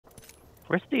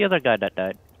Where's the other guy that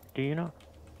died? Do you know?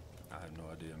 I have no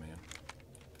idea, man.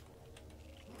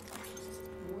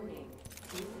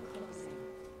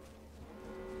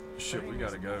 Shit, we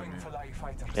gotta go, man.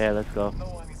 Yeah, let's go. No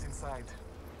one is inside.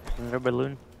 Is there a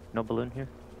balloon? No balloon here?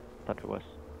 Thought there was.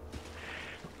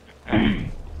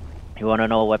 You wanna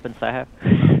know what weapons I have?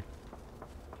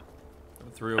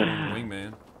 301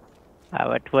 wingman. I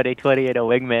have a 2020 and a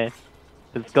wingman.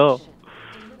 Let's go.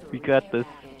 We got this.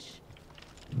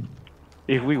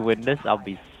 If we win this, I'll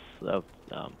be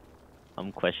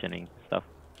I'm questioning stuff.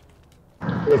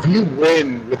 If you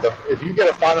win with the, if you get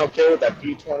a final kill with that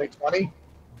P2020,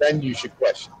 then you should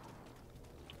question.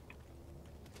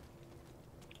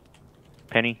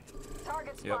 Penny,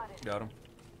 Yep, got him.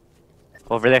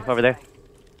 over there, over there.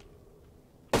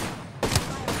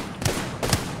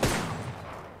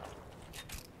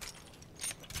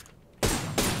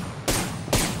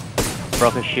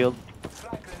 Broke his shield.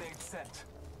 Frag grenade set.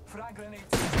 Frag grenade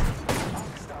set.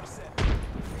 Arc star set.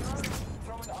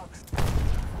 Throw an arc star.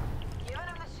 Giving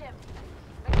him the ship.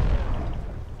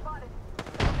 Spotted.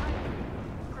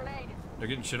 Grenade. They're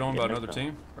getting shit on by another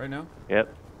team right now.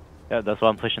 Yep. Yeah, that's why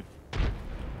I'm pushing.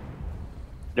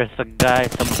 There's a guy,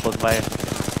 someone close by. I am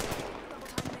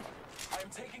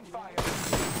taking fire.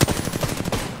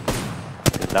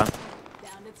 He's down.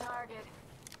 Down to target.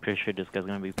 Pretty sure this guy's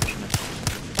gonna be pushing us.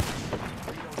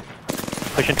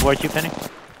 Pushing towards you, Penny.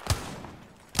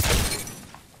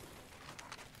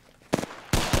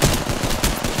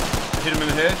 Hit him in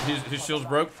the head. His shield's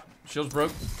broke. Shield's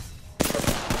broke.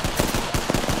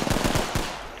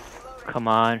 Come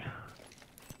on.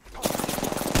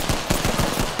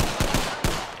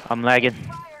 I'm lagging.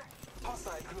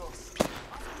 Hostile close.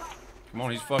 Come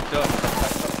on, he's fucked up.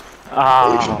 Asian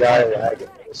Ah. guy lagging.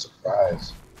 What a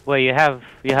surprise. Wait, you have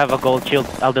a gold shield.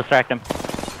 I'll distract him.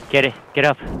 Get it. Get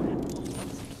up.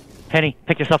 Penny,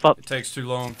 pick yourself up. It takes too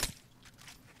long.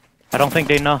 I don't think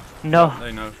they know. No,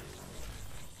 They know.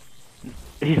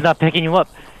 he's not picking you up.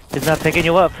 He's not picking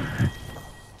you up.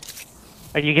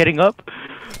 Are you getting up?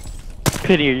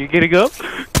 Penny, are you getting up?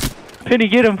 Penny,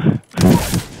 get him.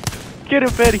 Get him,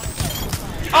 Penny.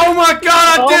 Oh my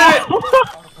god, I did it!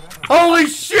 Holy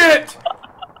shit!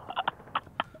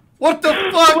 What the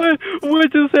fuck?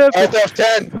 What just happened? Alt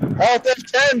F10! Alt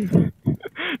F10!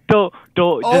 Don't.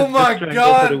 Oh Just my try and go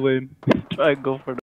God. for the win. Try and go for the